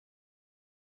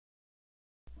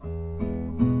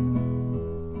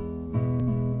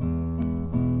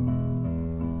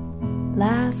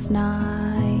Last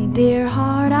night, dear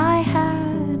heart, I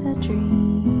had a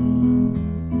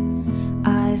dream.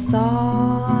 I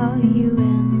saw you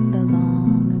in the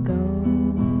long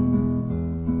ago.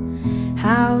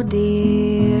 How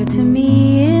dear to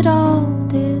me it all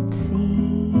did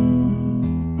seem.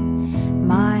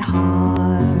 My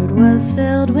heart was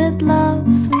filled with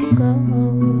love's sweet glow.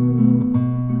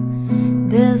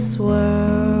 This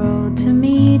world to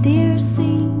me, dear,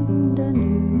 seemed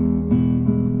anew,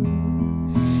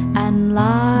 and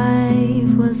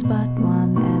life was but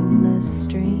one endless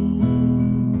stream.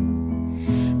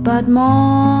 But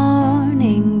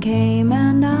morning came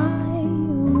and I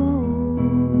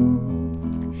awoke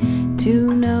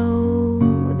to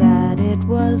know that it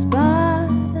was but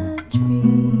a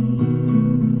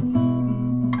dream.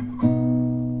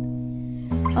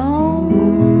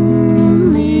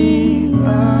 Only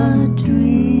a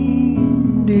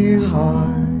dream, dear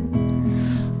heart.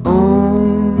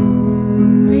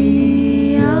 Only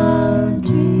a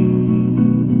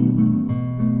dream.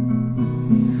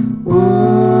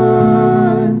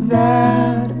 Would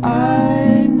that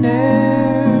I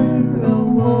never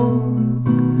awoke.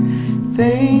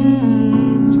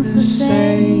 Things the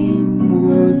same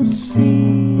would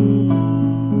seem.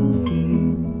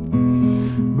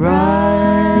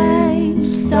 Bright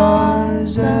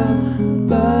stars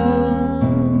above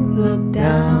look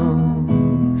down.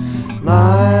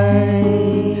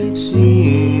 Life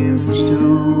seems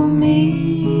to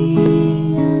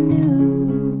me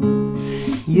anew.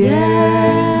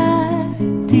 Yet,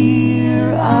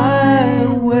 dear, I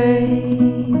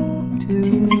wait to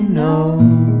know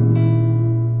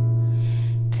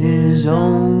 'tis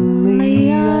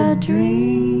only a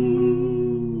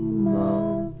dream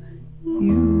of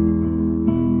you.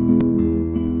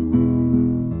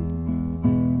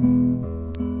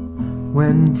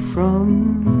 When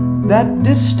from that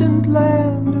distant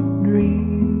land of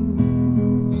dreams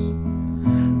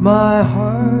my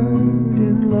heart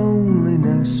in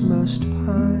loneliness must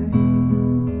pine,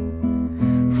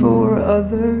 for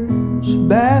others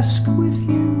bask with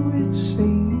you, it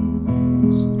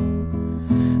seems,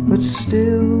 but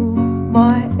still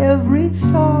my every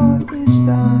thought is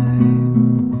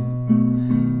thine.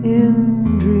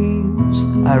 In dreams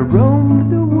I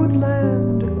roamed the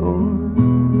woodland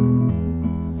o'er,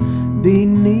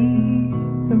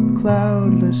 beneath the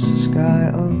cloudless sky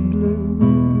of blue.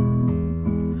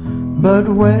 But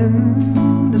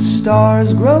when the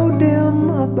stars grow dim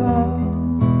above,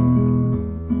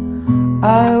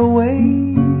 I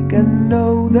wake and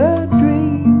know the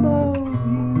dream of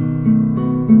you.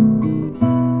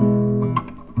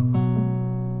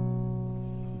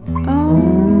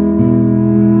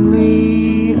 Only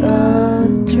a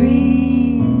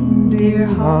dream, dear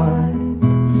heart.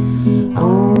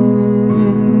 Only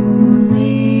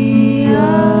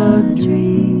a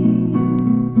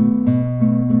dream.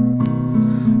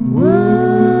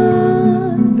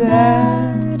 Would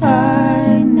that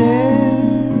I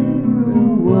never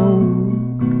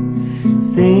awoke.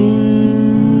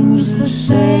 Things the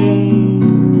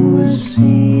same would seem.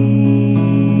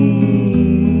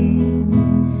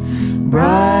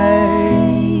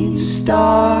 Bright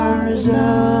stars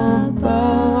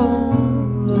above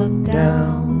look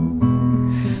down.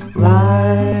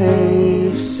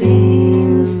 Life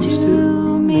seems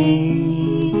to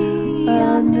me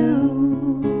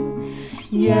anew.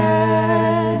 Yeah.